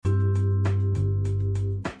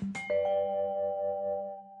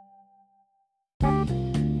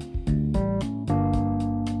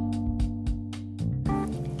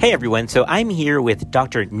Hey everyone, so I'm here with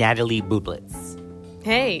Dr. Natalie Bublitz.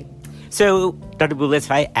 Hey. So, Dr. Bublitz,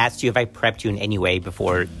 if I asked you if I prepped you in any way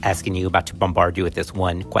before asking you about to bombard you with this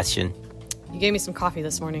one question. You gave me some coffee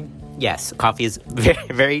this morning. Yes, coffee is very,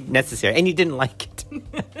 very necessary, and you didn't like it.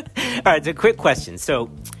 All right, so quick question. So,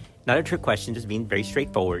 not a trick question, just being very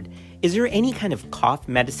straightforward. Is there any kind of cough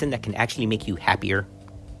medicine that can actually make you happier?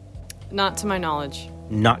 Not to my knowledge.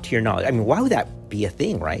 Not to your knowledge. I mean, why would that be a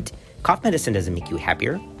thing, right? Cough medicine doesn't make you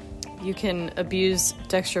happier. You can abuse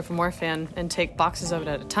dextromorphan and take boxes of it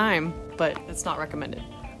at a time, but it's not recommended.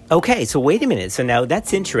 Okay, so wait a minute. So now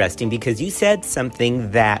that's interesting because you said something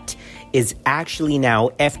that is actually now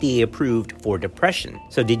FDA approved for depression.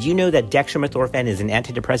 So did you know that dextromethorphan is an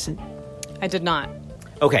antidepressant? I did not.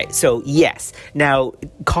 Okay, so yes. Now,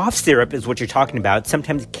 cough syrup is what you're talking about.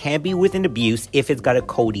 Sometimes it can be with an abuse if it's got a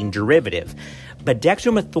codeine derivative. But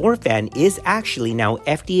dextromethorphan is actually now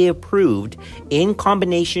FDA approved in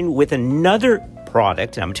combination with another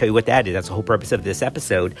product, and I'm going to tell you what that is. That's the whole purpose of this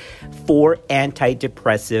episode, for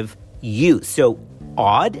antidepressive use. So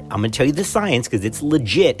odd, I'm going to tell you the science because it's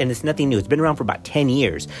legit and it's nothing new. It's been around for about 10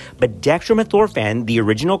 years. But dextromethorphan, the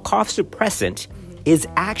original cough suppressant, is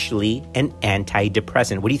actually an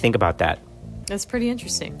antidepressant. What do you think about that? That's pretty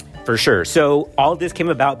interesting. For sure. So all this came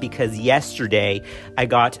about because yesterday I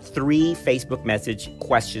got 3 Facebook message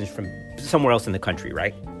questions from somewhere else in the country,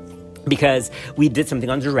 right? Because we did something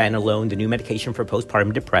on Zoranalone, the new medication for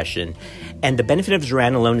postpartum depression. And the benefit of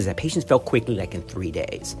Zoranalone is that patients felt quickly, like in 3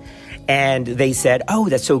 days. And they said, oh,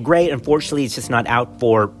 that's so great. Unfortunately, it's just not out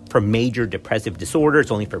for major depressive disorder. It's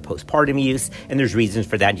only for postpartum use. And there's reasons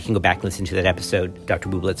for that. You can go back and listen to that episode, Dr.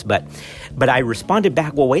 Bublitz. But I responded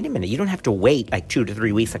back, well, wait a minute. You don't have to wait like 2 to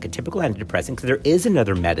 3 weeks like a typical antidepressant because there is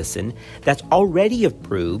another medicine that's already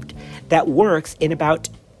approved that works in about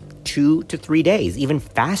 2 to 3 days, even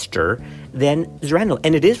faster than Zoranalone.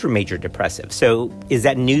 And it is for major depressive. So is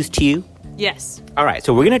that news to you? Yes. All right.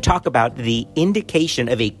 So we're going to talk about the indication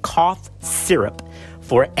of a cough syrup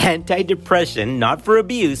for antidepressant, not for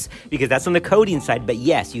abuse, because that's on the codeine side. But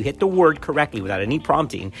yes, you hit the word correctly without any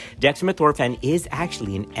prompting. Dextromethorphan is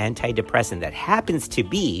actually an antidepressant that happens to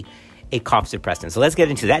be a cough suppressant. So let's get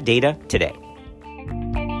into that data today.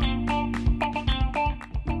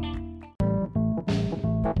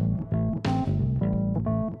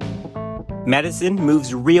 Medicine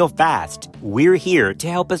moves real fast. We're here to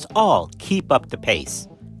help us all keep up the pace.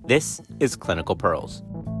 This is Clinical Pearls.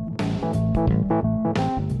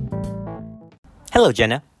 Hello,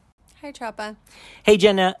 Jenna. Hi, Choppa. Hey,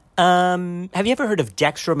 Jenna. Have you ever heard of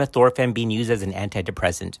dextromethorphan being used as an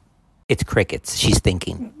antidepressant? It's crickets. She's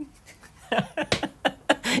thinking.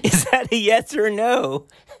 Is that a yes or no?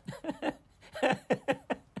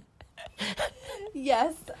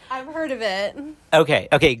 Yes, I've heard of it.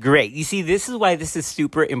 Okay, great. You see, this is why this is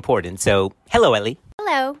super important. So, hello, Ellie.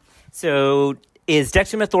 Hello. So, is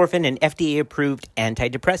dextromethorphan an FDA-approved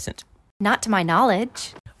antidepressant? Not to my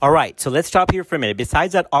knowledge. All right, so let's stop here for a minute.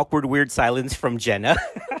 Besides that awkward, weird silence from Jenna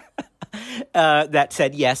that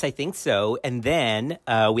said, yes, I think so. And then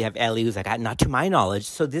we have Ellie who's like, not to my knowledge.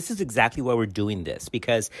 So this is exactly why we're doing this.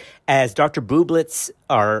 Because as Dr. Bublitz,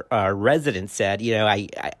 our resident, said, you know,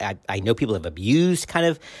 I know people have abused kind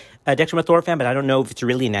of dextromethorphan, but I don't know if it's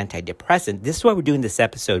really an antidepressant. This is why we're doing this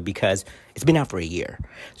episode, because it's been out for a year.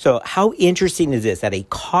 So how interesting is this, that a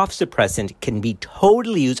cough suppressant can be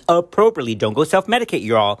totally used appropriately? Don't go self-medicate,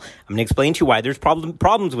 y'all. I'm going to explain to you why there's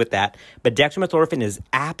problems with that. But dextromethorphan is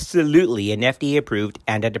absolutely an FDA-approved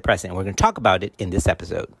antidepressant, and we're going to talk about it in this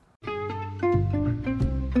episode.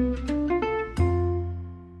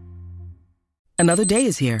 Another day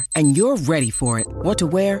is here, and you're ready for it. What to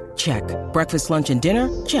wear? Check. Breakfast, lunch, and dinner?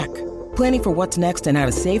 Check. Planning for what's next and how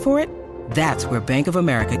to save for it? That's where Bank of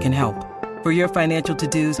America can help. For your financial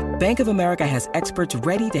to-dos, Bank of America has experts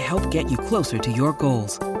ready to help get you closer to your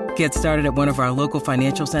goals. Get started at one of our local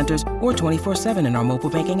financial centers or 24/7 in our mobile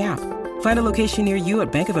banking app. Find a location near you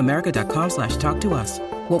at bankofamerica.com/talktous.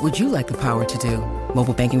 What would you like the power to do?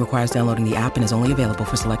 Mobile banking requires downloading the app and is only available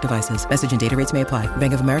for select devices. Message and data rates may apply.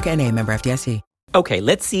 Bank of America N.A., member FDIC. Okay,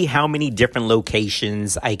 let's see how many different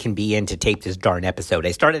locations I can be in to tape this darn episode.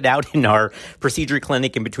 I started out in our procedure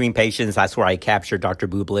clinic in between patients. That's where I captured Dr.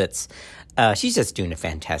 Bublitz. She's just doing a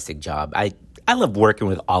fantastic job. I love working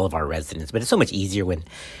with all of our residents, but it's so much easier when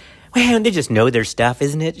they just know their stuff,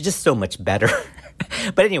 isn't it? It's just so much better.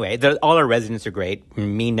 But anyway, all our residents are great.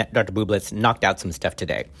 Me and Dr. Bublitz knocked out some stuff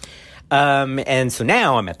today. And so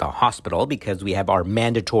now I'm at the hospital because we have our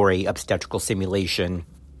mandatory obstetrical simulation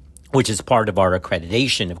which is part of our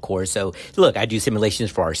accreditation, of course. So look, I do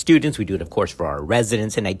simulations for our students. We do it, of course, for our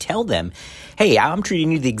residents. And I tell them, hey, I'm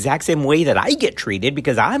treating you the exact same way that I get treated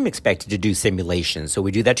because I'm expected to do simulations. So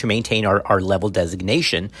we do that to maintain our level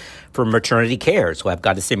designation for maternity care. So I've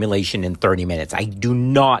got a simulation in 30 minutes. I do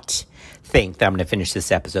not think that I'm going to finish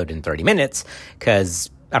this episode in 30 minutes because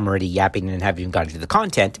I'm already yapping and haven't even gotten to the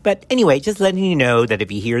content. But anyway, just letting you know that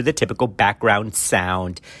if you hear the typical background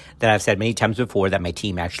sound that I've said many times before that my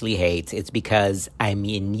team actually hates, it's because I'm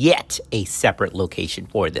in yet a separate location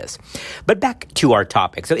for this. But back to our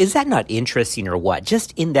topic. So is that not interesting or what?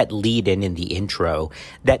 Just in that lead-in in the intro,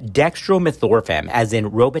 that dextromethorphan, as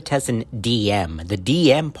in Robitussin DM, the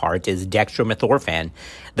DM part is dextromethorphan,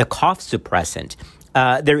 the cough suppressant.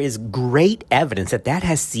 There is great evidence that that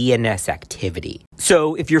has CNS activity.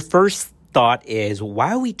 So if your first thought is,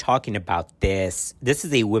 why are we talking about this? This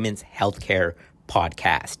is a women's healthcare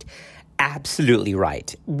podcast. Absolutely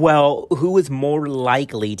right. Well, who is more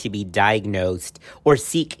likely to be diagnosed or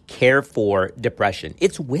seek care for depression?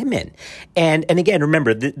 It's women. And again,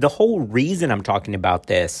 remember, the whole reason I'm talking about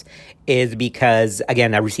this is because,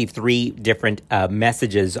 again, I received 3 different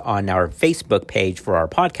messages on our Facebook page for our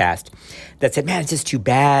podcast that said, man, it's just too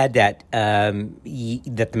bad that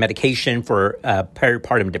that the medication for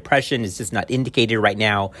peripartum depression is just not indicated right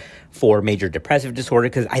now for major depressive disorder,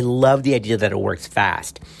 because I love the idea that it works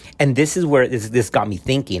fast. And this is where this got me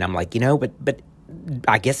thinking. I'm like, but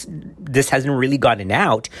I guess this hasn't really gotten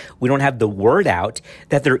out. We don't have the word out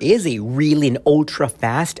that there is a really an ultra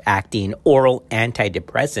fast acting oral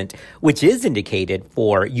antidepressant, which is indicated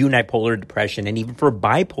for unipolar depression and even for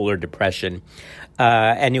bipolar depression.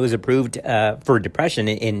 And it was approved for depression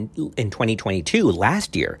in 2022,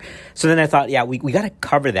 last year. So then I thought, yeah, we got to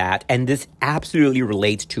cover that. And this absolutely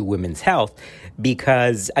relates to women's health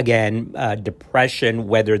because, again, depression,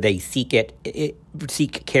 whether they seek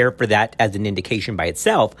care for that as an indication by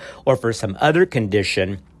itself or for some other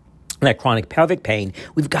condition, like chronic pelvic pain,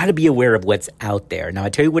 we've got to be aware of what's out there. Now,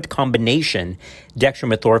 I'll tell you what combination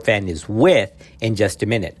dextromethorphan is with in just a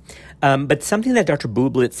minute. But something that Dr.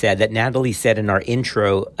 Bublitz said, that Natalie said in our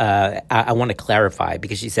intro, I want to clarify,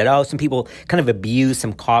 because she said, some people kind of abuse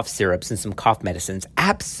some cough syrups and some cough medicines.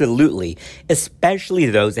 Absolutely, especially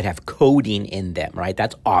those that have codeine in them, right?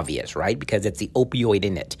 That's obvious, right? Because it's the opioid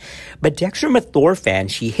in it. But dextromethorphan,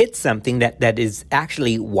 she hit something that is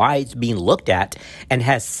actually why it's being looked at and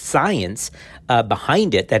has science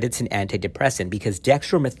behind it, that it's an antidepressant, because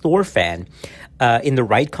dextromethorphan, in the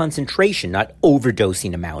right concentration, not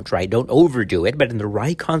overdosing amount, right? Don't overdo it, but in the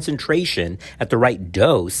right concentration, at the right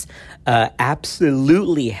dose,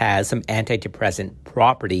 absolutely has some antidepressant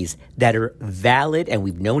properties that are valid, and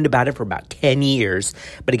we've known about it for about 10 years.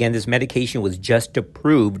 But again, this medication was just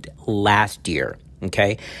approved last year.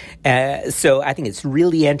 Okay, so I think it's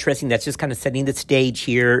really interesting. That's just kind of setting the stage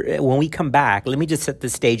here. When we come back, let me just set the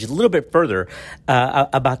stage a little bit further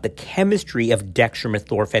about the chemistry of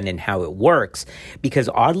dextromethorphan and how it works. Because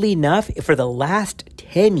oddly enough, for the last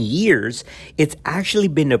 10 years, it's actually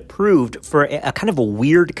been approved for a kind of a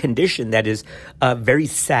weird condition that is very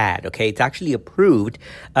sad. Okay, it's actually approved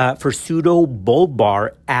for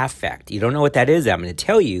pseudobulbar affect. You don't know what that is? I'm going to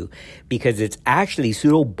tell you, because it's actually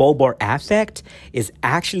pseudobulbar affect is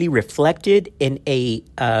actually reflected in a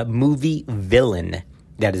movie villain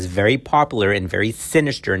that is very popular and very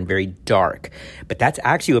sinister and very dark. But that's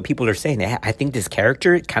actually what people are saying. I think this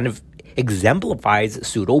character kind of exemplifies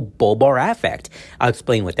pseudobulbar affect. I'll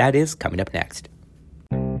explain what that is coming up next.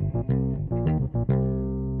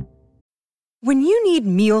 When you need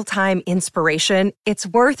mealtime inspiration, it's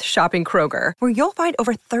worth shopping Kroger, where you'll find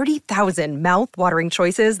over 30,000 mouth-watering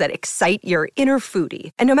choices that excite your inner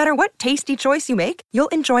foodie. And no matter what tasty choice you make, you'll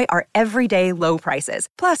enjoy our everyday low prices,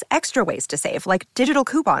 plus extra ways to save, like digital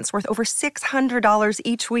coupons worth over $600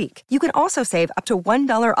 each week. You can also save up to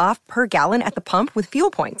 $1 off per gallon at the pump with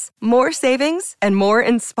fuel points. More savings and more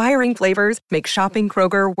inspiring flavors make shopping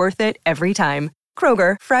Kroger worth it every time.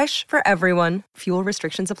 Kroger, fresh for everyone. Fuel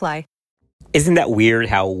restrictions apply. Isn't that weird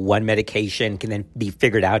how one medication can then be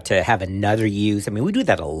figured out to have another use? I mean, we do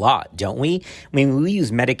that a lot, don't we? I mean, we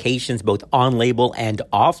use medications both on-label and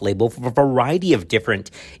off-label for a variety of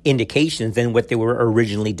different indications than what they were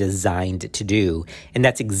originally designed to do. And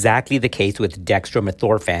that's exactly the case with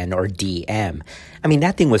dextromethorphan, or DM. I mean,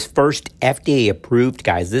 that thing was first FDA approved,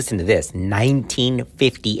 guys, listen to this,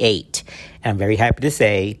 1958. And I'm very happy to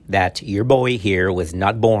say that your boy here was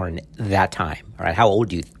not born that time. All right, how old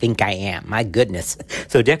do you think I am? My goodness.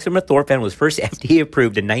 So dextromethorphan was first FDA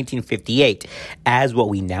approved in 1958 as what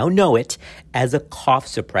we now know it as a cough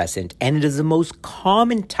suppressant, and it is the most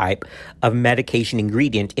common type of medication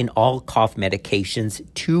ingredient in all cough medications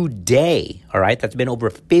today. All right, that's been over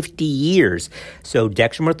 50 years. So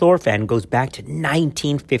dextromethorphan goes back to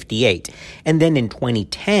 1958. And then in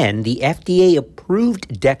 2010, the FDA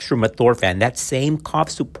approved dextromethorphan, that same cough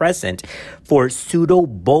suppressant, for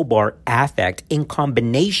pseudobulbar affect in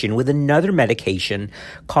combination with another medication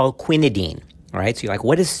called quinidine. All right, so you're like,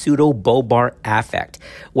 what is pseudobulbar affect?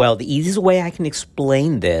 Well, the easiest way I can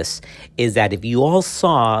explain this is that if you all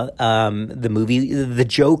saw the movie The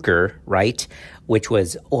Joker, right, which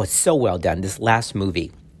was, so well done, this last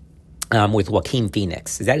movie with Joaquin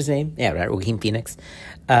Phoenix. Is that his name? Yeah, right, Joaquin Phoenix.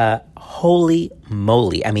 Holy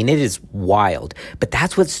moly. I mean, it is wild. But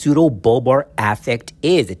that's what pseudobulbar affect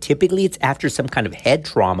is. Typically, it's after some kind of head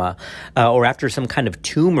trauma or after some kind of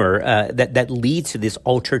tumor that leads to this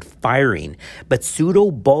altered firing. But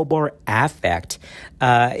pseudobulbar affect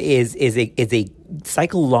is a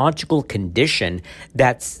psychological condition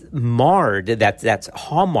that's marred, that's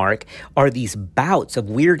hallmark, are these bouts of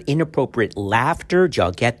weird, inappropriate laughter, do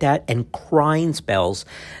y'all get that, and crying spells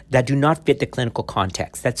that do not fit the clinical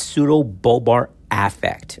context. That's pseudobulbar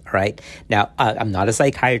affect, all right? Now, I'm not a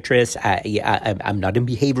psychiatrist. I'm not in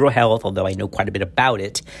behavioral health, although I know quite a bit about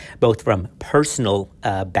it, both from personal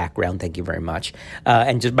background, thank you very much,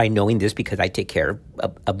 and just by knowing this because I take care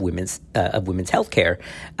of women's health care.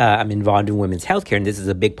 I'm involved in women's health care, and this is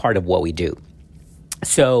a big part of what we do.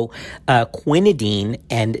 So quinidine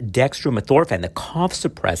and dextromethorphan, the cough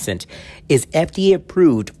suppressant, is FDA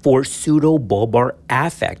approved for pseudobulbar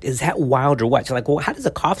affect. Is that wild or what? So like, well, how does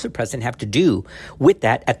a cough suppressant have to do with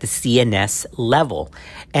that at the CNS level?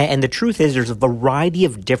 And the truth is there's a variety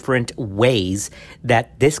of different ways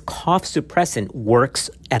that this cough suppressant works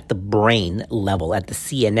at the brain level, at the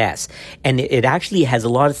CNS. And it actually has a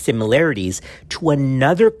lot of similarities to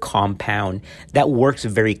another compound that works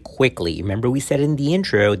very quickly. Remember we said in the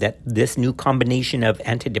intro that this new combination of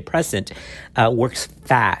antidepressant works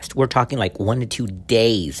fast. We're talking like 1 to 2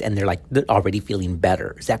 days, and they're already feeling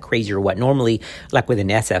better. Is that crazy or what? Normally, like with an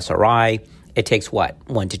SSRI, it takes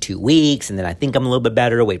 1 to 2 weeks, and then I think I'm a little bit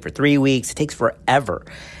better, wait for 3 weeks. It takes forever.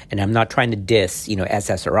 And I'm not trying to diss,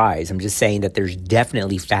 SSRIs. I'm just saying that there's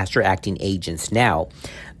definitely faster acting agents now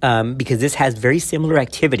because this has very similar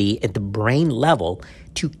activity at the brain level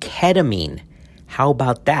to ketamine. How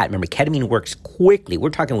about that? Remember, ketamine works quickly. We're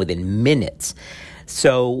talking within minutes.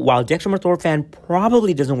 So while dextromethorphan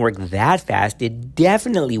probably doesn't work that fast, it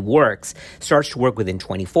definitely starts to work within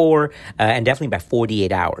 24 and definitely by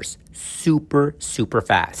 48 hours. Super, super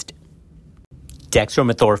fast.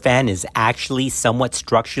 Dextromethorphan is actually somewhat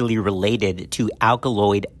structurally related to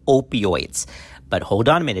alkaloid opioids. But hold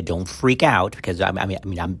on a minute, don't freak out because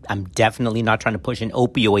I'm definitely not trying to push an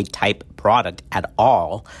opioid type product at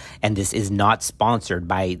all. And this is not sponsored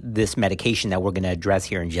by this medication that we're going to address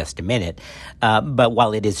here in just a minute. But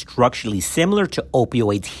while it is structurally similar to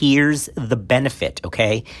opioids, here's the benefit,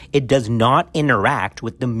 okay? It does not interact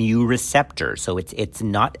with the mu receptor. So it's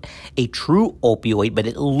not a true opioid, but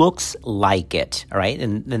it looks like it, all right?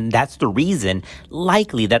 And that's the reason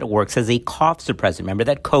likely that it works as a cough suppressant. Remember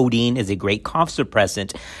that codeine is a great cough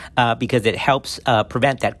suppressant because it helps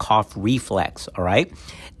prevent that cough reflex, all right?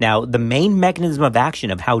 Now, the main mechanism of action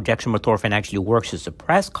of how dextromethorphan actually works to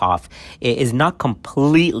suppress cough is not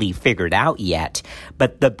completely figured out yet,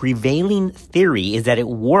 but the prevailing theory is that it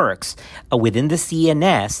works within the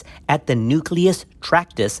CNS at the nucleus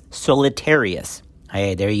tractus solitarius.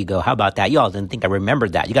 Hey, there you go. How about that? Y'all didn't think I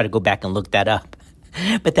remembered that. You got to go back and look that up.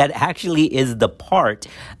 But that actually is the part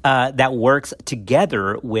that works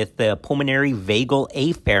together with the pulmonary vagal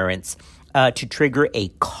afferents to trigger a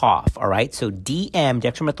cough, all right? So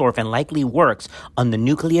dextromethorphan likely works on the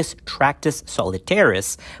nucleus tractus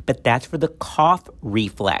solitarius, but that's for the cough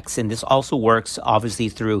reflex. And this also works, obviously,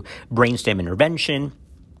 through brainstem innervation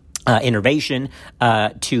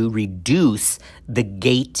to reduce the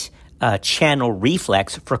gate channel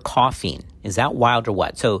reflex for coughing. Is that wild or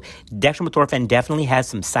what? So dextromethorphan definitely has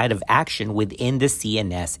some site of action within the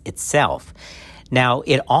CNS itself. Now,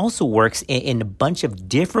 it also works in a bunch of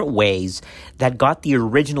different ways that got the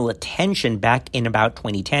original attention back in about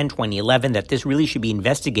 2010, 2011, that this really should be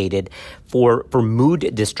investigated for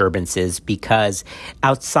mood disturbances because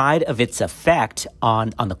outside of its effect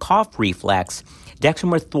on the cough reflex,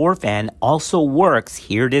 dextromethorphan also works,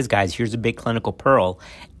 here it is, guys, here's a big clinical pearl,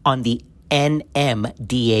 on the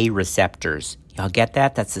NMDA receptors. Y'all get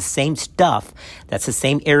that? That's the same stuff. That's the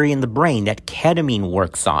same area in the brain that ketamine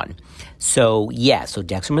works on. So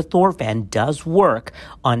dextromethorphan does work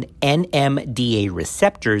on NMDA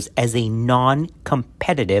receptors as a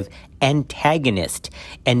non-competitive antagonist.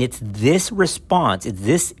 And it's this response, it's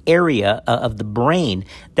this area of the brain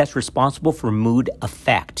that's responsible for mood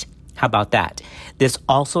effect. How about that? This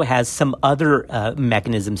also has some other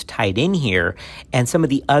mechanisms tied in here, and some of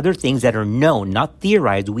the other things that are known, not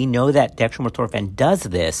theorized, we know that dextromethorphan does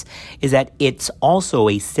this, is that it's also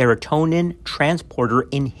a serotonin transporter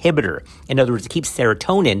inhibitor. In other words, it keeps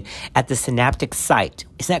serotonin at the synaptic site.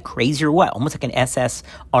 Isn't that crazy or what? Almost like an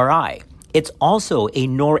SSRI. It's also a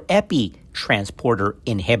norepi transporter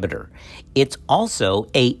inhibitor. It's also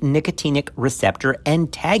a nicotinic receptor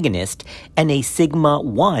antagonist and a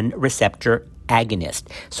sigma-1 receptor agonist.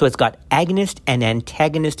 So it's got agonist and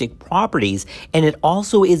antagonistic properties, and it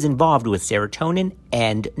also is involved with serotonin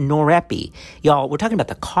and norepi. Y'all, we're talking about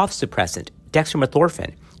the cough suppressant,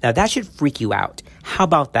 dextromethorphan. Now, that should freak you out. How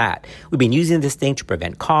about that? We've been using this thing to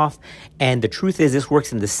prevent cough, and the truth is this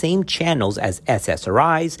works in the same channels as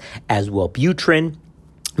SSRIs, as Wellbutrin,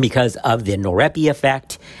 because of the norepi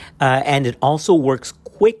effect, and it also works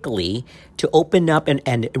quickly to open up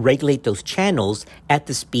and regulate those channels at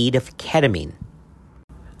the speed of ketamine.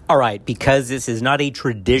 All right, because this is not a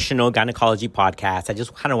traditional gynecology podcast, I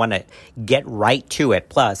just kind of want to get right to it.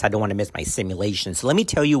 Plus, I don't want to miss my simulation. So let me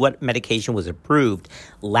tell you what medication was approved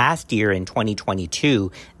last year in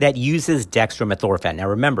 2022 that uses dextromethorphan. Now,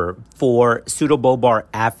 remember, for pseudobulbar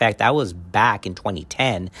affect, that was back in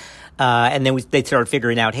 2010. And then they started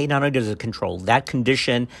figuring out, hey, not only does it control that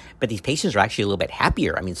condition, but these patients are actually a little bit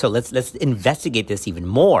happier. I mean, so let's investigate this even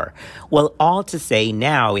more. Well, all to say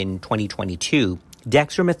now in 2022,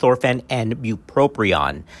 dextromethorphan and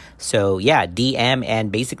bupropion, so DM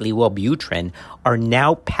and basically Wellbutrin, are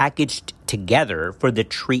now packaged together for the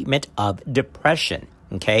treatment of depression.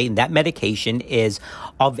 Okay, and that medication is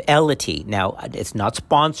Auvelity. Now, it's not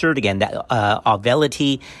sponsored. Again, that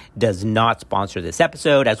Auvelity does not sponsor this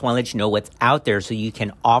episode. I just want to let you know what's out there so you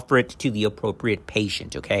can offer it to the appropriate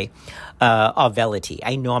patient, okay? Auvelity.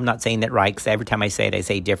 I know I'm not saying that right because every time I say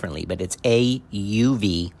it differently, but it's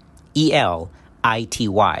Auvelity.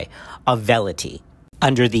 Auvelity.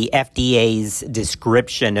 Under the FDA's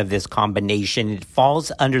description of this combination, it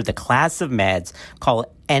falls under the class of meds called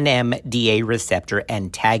NMDA receptor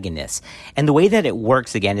antagonists. And the way that it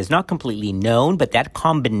works, again, is not completely known, but that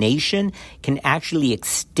combination can actually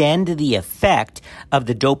extend the effect of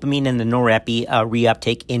the dopamine and the norepi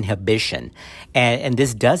reuptake inhibition. And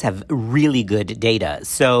this does have really good data.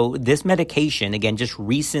 So this medication, again, just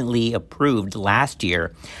recently approved last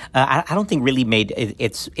year, I don't think really made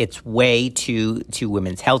its way to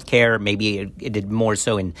women's health care. Maybe it did more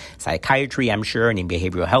so in psychiatry, I'm sure, and in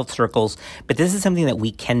behavioral health circles. But this is something that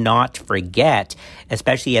we cannot forget,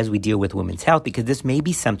 especially as we deal with women's health, because this may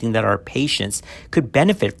be something that our patients could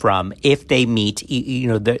benefit from if they meet,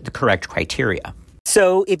 the correct criteria.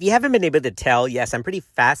 So if you haven't been able to tell, yes, I'm pretty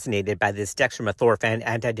fascinated by this dextromethorphan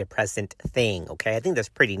antidepressant thing, okay? I think that's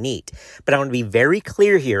pretty neat. But I want to be very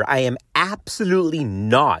clear here. I am absolutely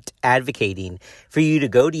not advocating for you to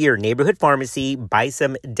go to your neighborhood pharmacy, buy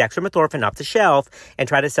some dextromethorphan off the shelf, and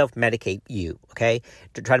try to self-medicate you, okay?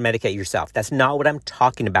 To try to medicate yourself. That's not what I'm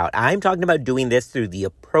talking about. I'm talking about doing this through the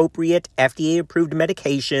appropriate FDA-approved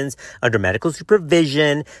medications under medical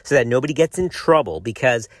supervision so that nobody gets in trouble,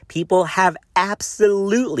 because people have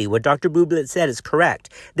absolutely, what Dr. Bublet said is correct.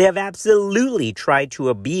 They have absolutely tried to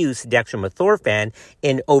abuse dextromethorphan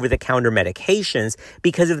in over-the-counter medications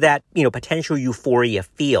because of that, potential euphoria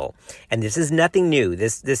feel. And this is nothing new.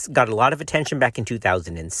 This got a lot of attention back in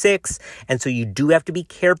 2006, and so you do have to be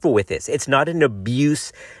careful with this. It's not an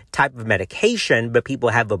abuse type of medication, but people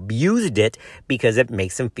have abused it because it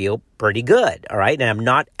makes them feel pretty good, all right? And I'm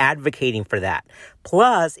not advocating for that.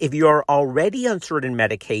 Plus, if you are already on certain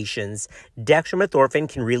medications, dextromethorphan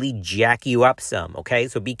can really jack you up some, okay?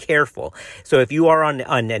 So be careful. So if you are on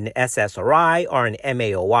an SSRI or an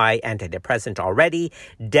MAOI antidepressant already,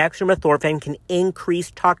 dextromethorphan can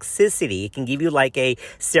increase toxicity. It can give you like a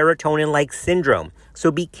serotonin-like syndrome.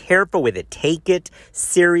 So be careful with it. Take it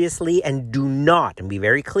seriously and do not, and be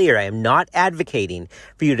very clear, I am not advocating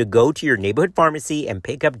for you to go to your neighborhood pharmacy and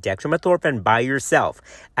pick up dextromethorphan by yourself.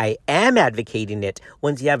 I am advocating it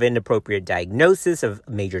once you have an appropriate diagnosis of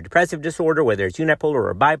major depressive disorder, whether it's unipolar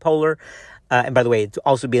or bipolar. And by the way, it's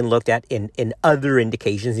also being looked at in other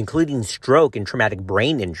indications, including stroke and traumatic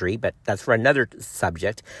brain injury, but that's for another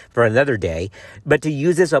subject, for another day. But to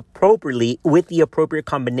use this appropriately with the appropriate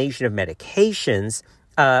combination of medications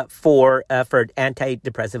for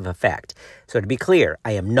antidepressive effect. So to be clear,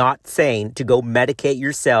 I am not saying to go medicate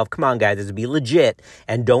yourself. Come on, guys, this would be legit.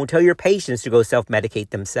 And don't tell your patients to go self-medicate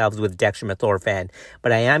themselves with dextromethorphan.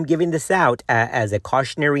 But I am giving this out as a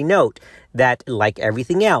cautionary note that, like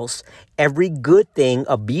everything else, every good thing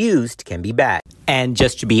abused can be bad. And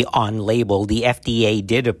just to be on label, the FDA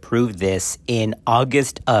did approve this in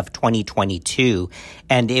August of 2022,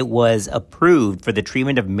 and it was approved for the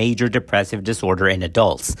treatment of major depressive disorder in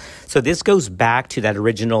adults. So this goes back to that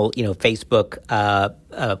original, Facebook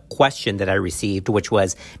question that I received, which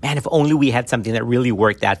was, man, if only we had something that really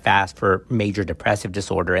worked that fast for major depressive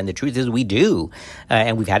disorder. And the truth is we do,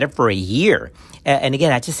 and we've had it for a year. And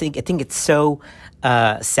again, I think it's so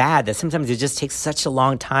sad that sometimes it just takes such a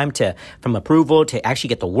long time from approval to actually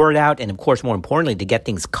get the word out, and of course, more importantly, to get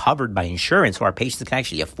things covered by insurance so our patients can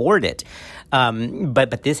actually afford it.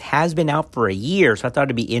 But this has been out for a year, so I thought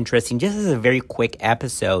it'd be interesting, just as a very quick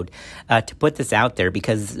episode, to put this out there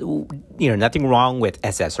because nothing wrong with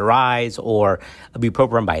SSRIs or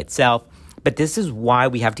ibuprofen by itself. But this is why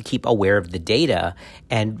we have to keep aware of the data.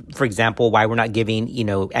 And, for example, why we're not giving,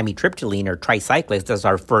 amitriptyline or tricyclics as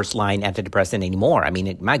our first-line antidepressant anymore. I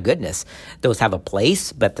mean, my goodness, those have a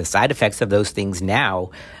place, but the side effects of those things now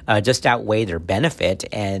just outweigh their benefit.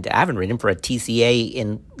 And I haven't written for a TCA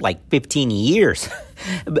in like 15 years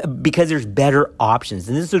because there's better options.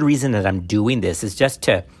 And this is the reason that I'm doing this, is just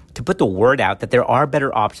to put the word out that there are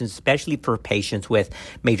better options, especially for patients with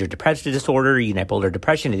major depressive disorder, unipolar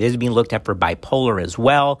depression. It is being looked at for bipolar as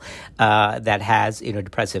well, that has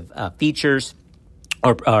depressive features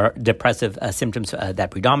or depressive symptoms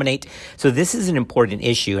that predominate. So this is an important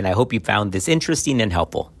issue, and I hope you found this interesting and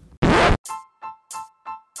helpful.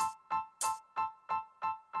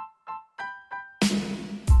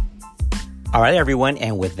 All right, everyone.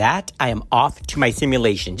 And with that, I am off to my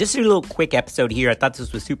simulation. Just a little quick episode here. I thought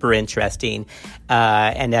this was super interesting.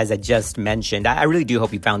 And as I just mentioned, I really do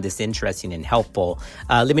hope you found this interesting and helpful.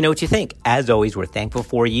 Let me know what you think. As always, we're thankful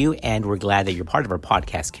for you, and we're glad that you're part of our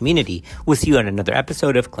podcast community. We'll see you on another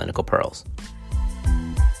episode of Clinical Pearls.